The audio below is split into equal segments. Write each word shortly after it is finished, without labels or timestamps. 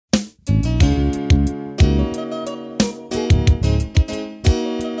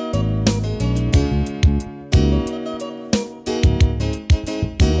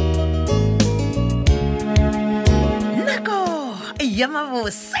ya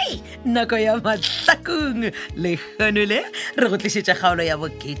mabose nako ya mahlakong le kgonole re go tlišetša kgaolo ya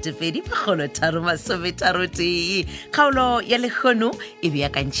bo2 kgaolo ya lekgono e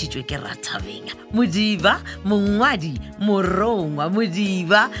beakantšhitšwe ke Rathabeng Modiba mongwadi morongwa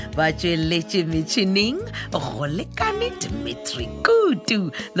Modiba ba tšweletše metšhineng go lekane Dimitri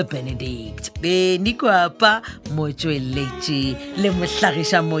Kutu le Benedict Beni Kwapa motšweletše le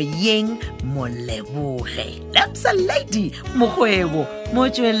mohlagiša moyeng Moleboge Lapsa Lady Mokgwebo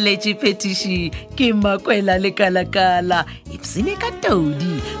motšweletše phetiši ke Makwela le Kalakala ipsene ka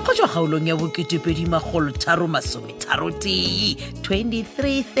Todi go tšwa kgaolong ya bo2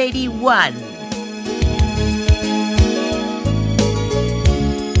 2331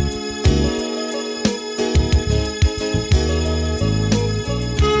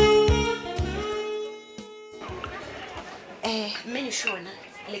 Shona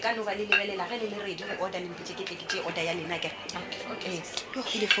le ka no ba le lebelela ge le le ready go order lempitse ke tle order ya lena ke okay yo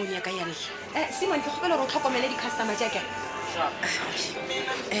ile phone ya ka ya lle Simon ke gopela go tlhokomela di customer tša ke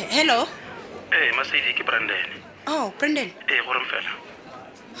hello Masedi ke Brandon. Oh Brandon Gore mfela.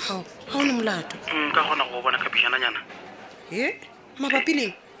 how no molato Ka gona go bona kapishana nyana. mabapi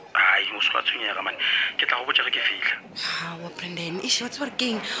le Ai mo se ka tshwenyega man. Ke tla go botša ge ke fihla. wa Brandon e se wa tswa re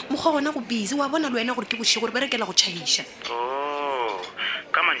keng mogwa gona go busy wa bona le wena gore ke bošhe gore berekela go tšhaisha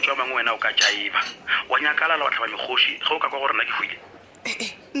Ka mantšwa mangwe wena o ka jaiba. Wa nyakala la batla ba megoši ge o ka kwa gore nna ke hwile.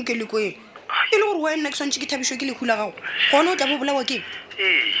 nke le kweng e le gore wena ke swantse ke thabišwe ke lekhula gago gona o tla bo bolawa keng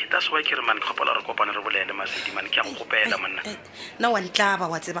That's why ke re man ke kgopela re kopane re bolele Masedi man ke a go gopela manna. na wa ntlaba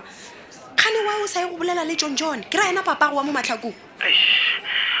wa tseba kgane wa o sa e go bolela le John ke ra ena papa go wa mo matlhakong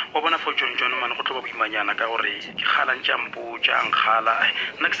Wa bona for John man go tlo ba boimanyana ka gore ke kgala ntša mpotša nkgala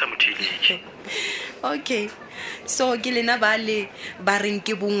nna ke sa motheletše. Okay so ke lena ba reng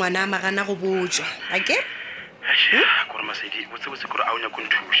ke bongwana magana go botjwa okay gore Masedi botsebotse gore a o nyaka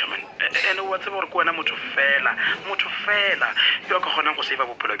nthuša man ene wa tseba gore ke wena motho fela yo ka kgonang go seiva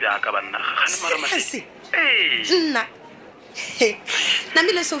bophelo bjaka banna gane mara Masedi nna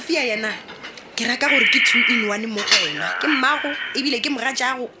namile Sophia yena ke raka gore ke 2 in 1 mo wena ke mmago ebile ke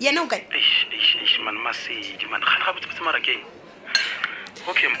mogatšago yena o kae man Masedi man gane ga botsebotse mara keng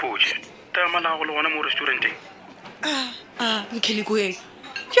okay mpotše tamala go le gona mo restauranteng nkele koeng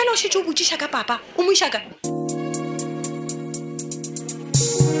jale o šetse o botšiša ka papa o mo iša ka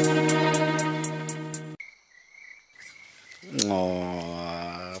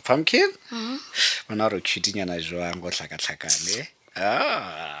Pumpkin? When I was shooting and I was like,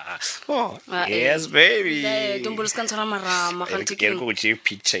 yes, baby. Don't bolus kan tsara marama kan Ke go tšea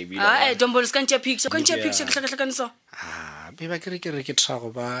picture ebile. Don't bolus kan tšea picture ke tlhaka so. Baby ke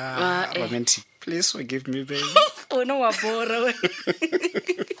trago ba romantic. Please forgive me, baby. O no wa bora we.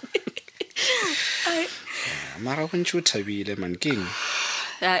 Mara go ntse o thabile man king.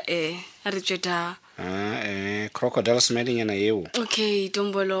 A re tšeta. Crocodile smelling yena eo. Okay,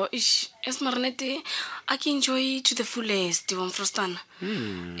 Dombolo, es marnete, I can enjoy to the fullest, Diwan Frostana.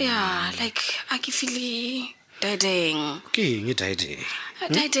 Yeah, like, I can feel diding. King, you diding.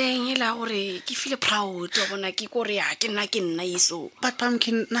 Diding, ela gore, ki feel proud, ona ki korea, ke na iso. But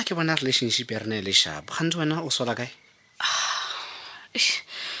Pumpkin, na ke bona relationship ya rena le sharp. Gantle wena o sola kae?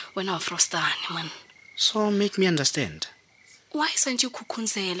 Wena Frostana, man. So make me understand. Why sent you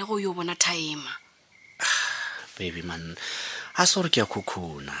kukunzela go yo bona time? Baby man, I saw ke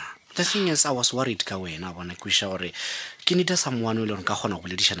kukuna. The thing is, I was worried ka wena bona kwisha gore ke need someone o le ka gona go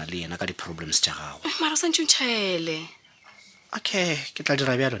boledišana le yena ka di problems tša gago. Mara sent you tšhele. Okay, ke tla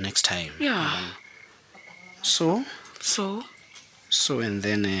dira bjalo next time. Yeah. So And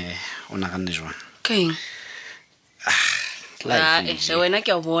then o naganne jwang? Keng. Wena ke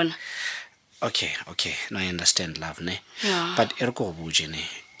a bona. Okay, now I understand love ne. Yeah. But erko botše ne.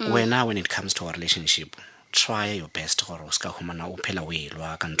 When it comes to our relationship, try your best gore o ska humana o phela o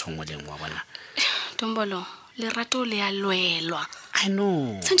elwa ka ntho ngwe le ngwe bona. Dombolo, lerato le a lwelwa. I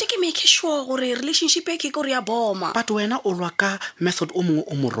know. Santse ke make sure gore relationship e ke gore ya boma. But wena o lwa ka method o mongwe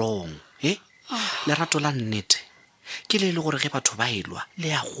o morong, lerato la nnete. Ke le gore ge batho ba elwa le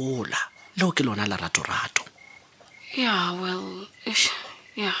ya gola. Leo ke lona lerato. Yeah, well,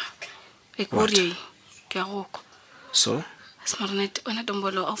 yeah. Ekori ke a go. So? Smarnet wena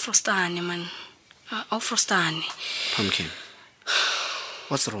Dombolo au frostane man. Au frostane. Pumpkin.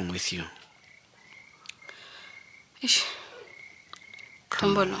 What's wrong with you?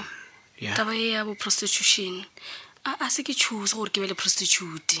 Dombolo. Yeah. Taba ya bo prostitution. A se ke choose gore ke be le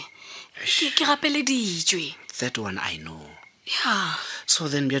prostitute. Ke gapeleditšwe. That one I know. Yeah. So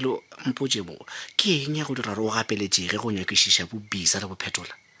then bjalo mpotše bo ke eng ya go dira re o gapeletšege go nyakišiša bo bisa le bo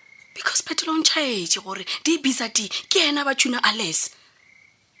phetola. because Phetola o ntšhaetše gore di bisa di ke ena ba tšhuna Alice.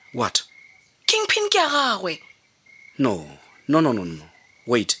 What? Kingpin ke a gagwe. No.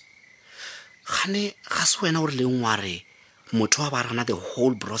 Wait. Gane ga se wena o re leng wa re motho wa ba rana the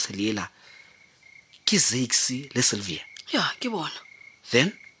whole brothel ela ke Zixi le Sylvia. Ya, ke bona.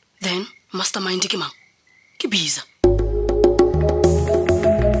 Then mastermind ke mang? Ke bisa.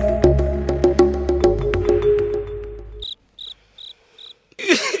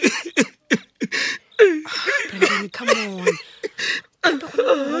 Come on.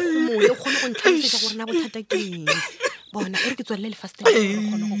 Mo yo khona go ntlhasetsa gore na bothata ke eng. Bona e re ke tswelele fast go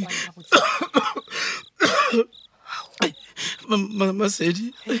khona go kwala botse.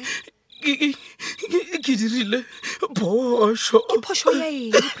 Masedi ke dirile phošo. Ke phošo ya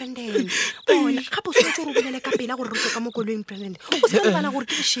eng, Brandon? Bona ga bo se go bolele ka pela gore re ka mo koloing, Brandon. O se ka bana gore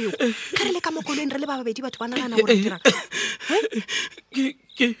ke bešego. Ka re le ka mo koloing re le ba babedi batho ba nagana gore dira.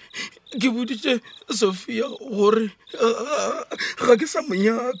 Ke boditse Sophia gore ga ke sa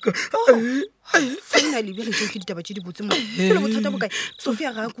monyaka. Finally bile ke ditaba tse di botse mo. Ke le bothata bo kae?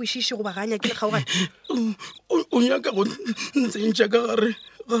 Sophia ga a kwishishe go ba ganya ke le kgaogane. O nyaka go ntsentša ka gare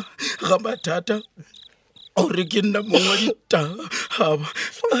ga mathata gore ke nna mongwe wa ditaba.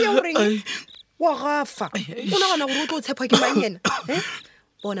 Sophia o reng? Wa gafa. O nagana gore o tlo tshepa ke mang yena?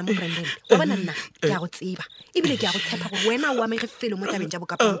 Bona mo Brandon, o bona nna ke a go tseba ebile ke a go tshepa gore wena o amege felo mo tabeng ja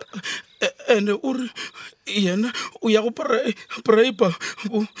boKapampa. Ene o re yena o ya go praipa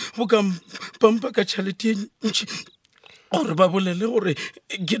boKapampa ka tšhelete ntši gore ba bolele gore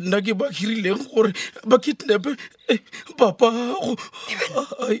ke nna ke ba hirileng gore ba kidnape papago.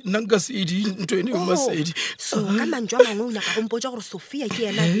 Nna nka sedi ntho ene Masedi. So ka mantswe a mangwe o nyaka go mpotsa gore Sophia ke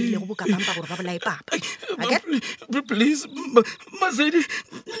yena ile go boKapampa gore ba bolae papa. Please Masedi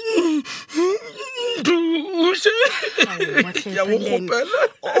dushe ya go gopela.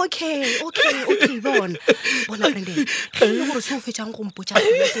 Okay, bona Brandon. Ke le gore se o fetšang go mpotsa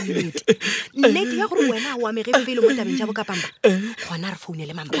ke nnete. Nnete ya gore wena o amege felo mo tabeng ja boKapampa. Gona re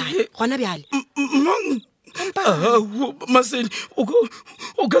founele mampane. Gona bjale. Masedi o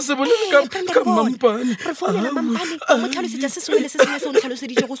ka se bolele ka mampane. Re founela mampane o mo tlhalosetša se sengwe le se sengwe se o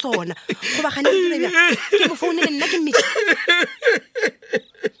ntlhaloseditše go sona. Go ba gane ke dire bjang. Ke mo founele nna ke mmitša.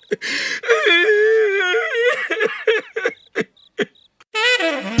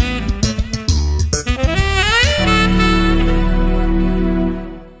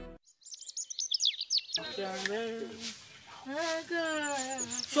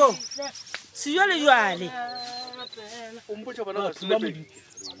 So, si yo le jwale.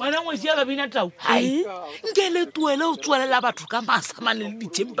 Wana ngwe sia ga bina tau. Hai. Nke le tuele o tswelela batho ka masama le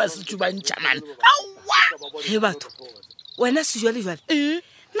ditšempa se tšubantša man. Awa. He batho. Wena si yo le jwale.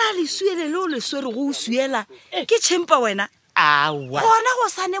 Na le suele le o le swere go suela. Ke tšempa wena. Awa. Gona go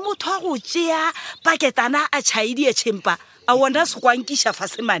sane motho a go tšea paketana a tšhaidi e tšempa. A wona se kwankisha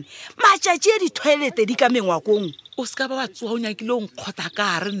fasemane. Matšatši di toilete di ka mengwakong. O ska ba tsoa o nyakile o nkgotha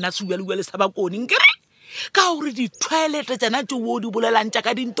ka re nna se buale sa bakoni nkere ka gore di toilete tsena tse wo di bolelang tša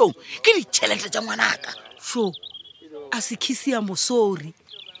ka dintong ke di tšhelete tša ngwanaka. So a se khisi ya mosori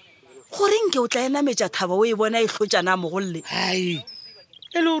gore nke o tla ena metša thaba o e bona e hlotšana mogolle. Hai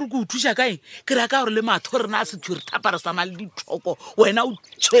e le gore go thuša kae ke ra ka gore le matho rena a se tšhwere thapare sama le ditlhoko wena o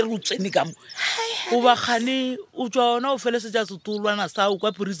tšhwere o tsene ka mo o ba gane o tšwa ona o felesetša setolwana sa o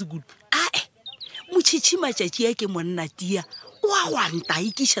kwa perisi good. Motšhitšhi matšatši ya ke monna tia wa wanta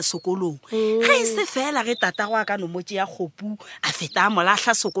ikiša sekolong ga e se fela ge tatago a ka nomotse ya kgopu a feta a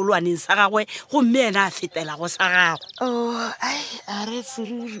molahla sekoloaneng sa gagwe gomme ena a fetela go sa gagwe. A re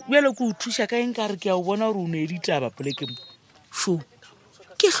seruri bjale ke o thuša ka eng ka re ke a o bona gore o ne ditaba poleke mo sho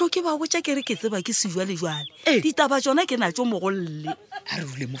ke hloke ba botša ke re ke tseba ke sejwalejwale ditaba tsona ke natso mogolle a re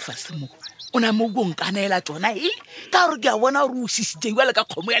ule mofase mo o na mo go nkanela tsona ka gore ke a bona gore o šisitše bjale ka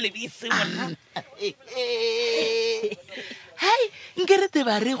kgomo ya lebese monna. Hai nkere te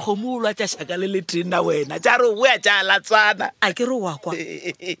ba re kgomo o lwa tša šaka le letrena wena tša re o ya tša latswana a ke re wa kwa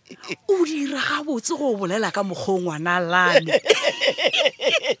o dira gabotse go bolela ka mokgwa ngwana lane.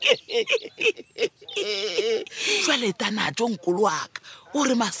 Jwale tanatso nkolo waka o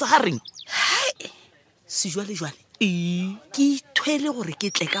re masagareng sejwalejwale ke ithwele gore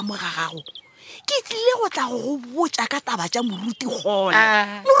ke tle ka mo ga gago ke tlile go tla go botša ka taba tša moruti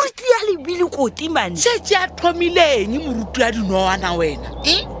gona moruti ya lebile koti mane se tša thomileng moruti ya dinoana wena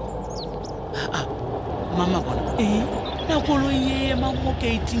mama bona na kolo ye mo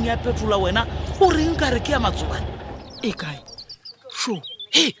gating ya Phetola wena o reng ka re ke ya matsobane e kae sho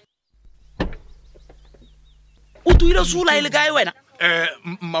o tuile sula ile kae wena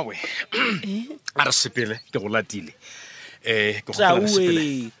Mmawe a re sepele ke go latile ke gopela re sepele.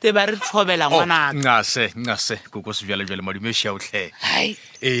 taue te ba re thobela ngwanaka ngase koko se bjale madume šia otlhe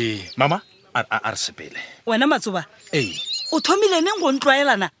mama a re sepele wena matsoba ee o thomile neng go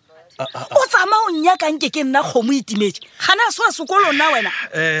ntlwaelana o tsama o nnyakang ke nna kgomo itimetse gana a se wa sekolong na wena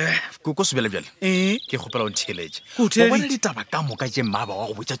koko se bjale ke gopela o ntheeletse go bona ditaba ka moka tše mmaba wa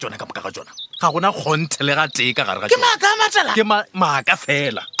go botša tsona ka moka ga tsona ga gona kgonthe le ga tee ka gare ga ke maaka a matala ke maaka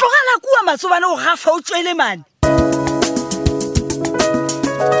fela tlogela kua matsobane o gafa o tswele mane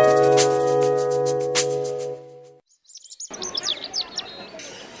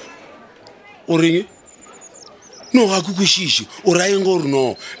o reng no ga kukušiše o raeng gore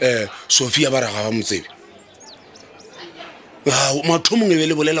no Sophia ba raga ba motsebe motho mongwe be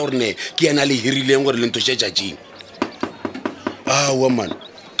le bolela gore ne ke yena le hirileng gore le nthošetšatšeng wa man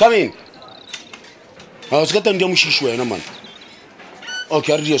come in o se ka tang di a mošiši wena man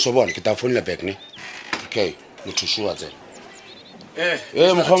okay a re dieso bona ke ta fonela back ne okay mothuši wa tsena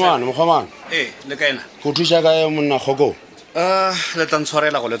mokgomane le ka ena go thuša kae monna kgoko le tla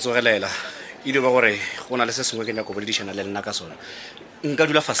ntshwarela go le tsogelela e ba gore go na le se sengwe ke nyako boledišana le nna ka sona nka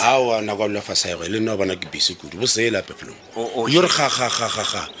dula fase awa nako a dula fasaego le nna bona ke bise kudu bo seela pefelong yo re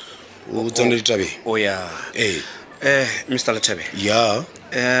ga o tsene ditabeng o ya Mr. Lethebe ya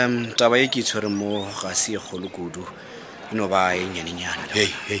taba e ke itshwereng mo ga se e kgolo kudu eno ba e nyanenyana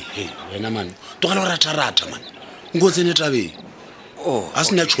hey wena man tlogela go rata man nko o tsene tabeng a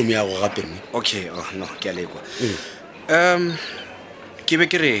se na tšhomi ya go gape nne okay no ke a lekwa ke be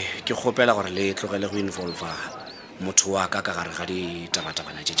ke re ke kgopela gore le tlogele go involva motho wa ka gare ga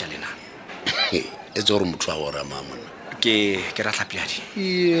ditabatabana tše tša lena e tse gore motho wa gore mamona ke ratlhapiadi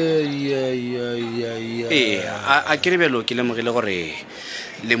a ke rebelo ke lemogile gore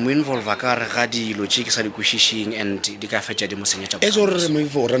le mo involva ka gare ga dilo tše ke sa di kwešišing and di ka fetša di mo senyetša e tse gore re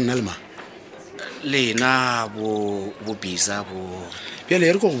moifo gore nna le ma lena bo bisa bo bjale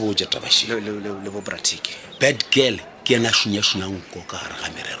e re ko go botša tabaši le bo bratike bad girl ke yena šunya nko ka gare ga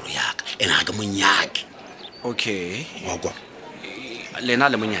merero yaka ene ga ke monyake okay wa kwa lena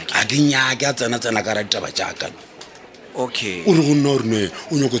le monyake a ke nyake a tsena ka ra ditaba tšaka okay o re go nna gore ne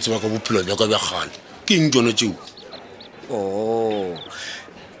o nyako tseba ka bophelo jaka bja kgale ke eng tsona tšeo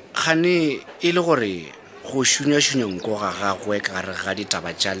gane e le gore go šunya nko ga gagwe ka gare ga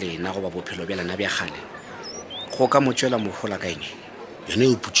ditaba tša lena goba bophelo bja lena bja kgale go ka mo tšwela mogola ka eng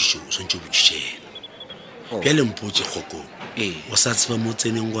yone o potšišo o swantse o botšišela bjale mpotse kgokong o sa tseba mo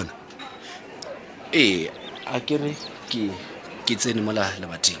tseneng gona a kere ke tsene mo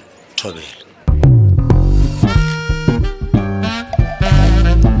lebating thobela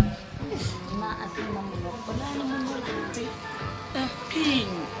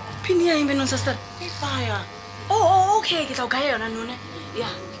pini ya imbe non sister fire okay ke tla o kaya yona none ya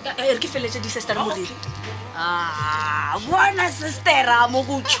re ke feletse di sister mo di bona sister a mo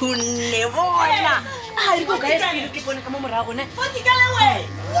go tshunne bona re go kaya ke bona ka mo morago ne o tikale we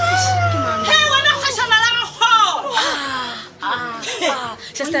hey wena khashana la go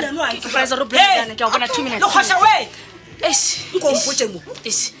sister ke price ro plan ke a bona 2 minutes le khasha we ko mpotse mo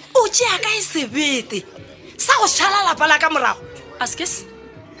o tšea ka e sebete sa go tshala la pala ka morago askes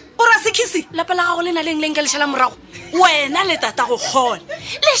o ra sekisi la pala ga go lena leng ke le tshala morago wena le tata go kgona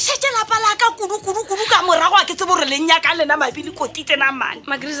le shetse la pala ka kudu ka morago a ke tse bore le nyaka lena mabili kotite na mane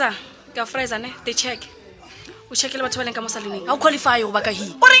magriza ka fraser ne te check o check le batho ba leng ka mosaleneng a o qualify go ba ka hi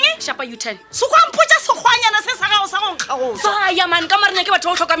o reng shapa u10 se go mpotsa se khwanyana se sa ga go sa go nkgago fa ya man ka marena ke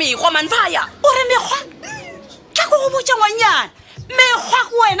batho ba tlhoka megwa man fa ya o re megwa tla go botsa ngwanyana megwa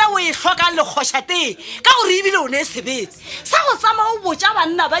wena o e hloka le khoshate ka gore ebile o ne sebetse sa go tsama o botsa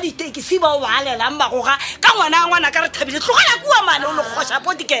banna ba ditekisi ba o balela mmagoga ka ngwana ka re thabile tlogela kua mane o le khosha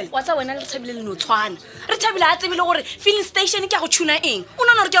potikele wa tsa wena le thabile le no tshwana re thabile a tsebile gore filling station ke a go tuna eng o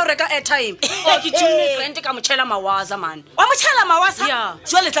nona re ke a reka airtime o ke tune rent ka mochela mawaza man wa mochela mawaza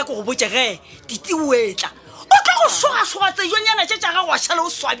jwa letla go botse ge titiwetla o tlo go soga tse yonyana tša ga go tšhala o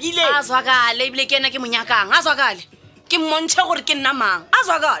swabile a zwakale ebile ke ena ke monyakang a zwakale ke mmontšhe gore ke nna mang a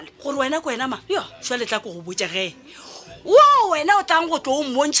zwakale gore wena ko wena mang jwa letla ko go botse ge wo wena o tlang go tlo o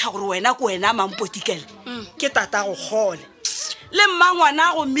mmontšha gore wena ko wena mang potikele ke tata go kgole le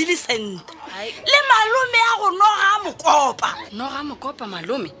mmangwana go Millicent le malome a go noga mokopa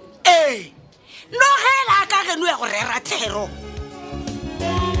malome nogela ka geno ya go rera thero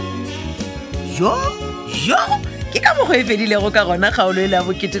yo ke ka mo go e fedilego ka gona kgaolo e la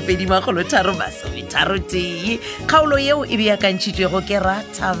bo203 kgaolo yeo e beakantšhitšwego ke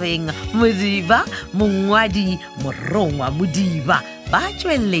Rathabeng Modiba mongwadi morongwa Modiba ba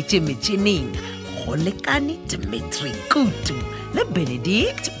tšweletše metšhineng go lekane Dimitri Kutu le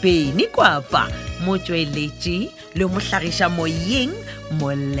Benedict Beny Kwapa, motsweletši le mohlagiša moyeng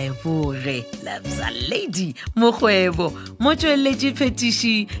Moleboge Labza Lady Mokgwebo, motsweletši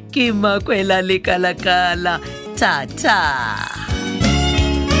phetiši ke Makwela Lekalakala. Ta-ta.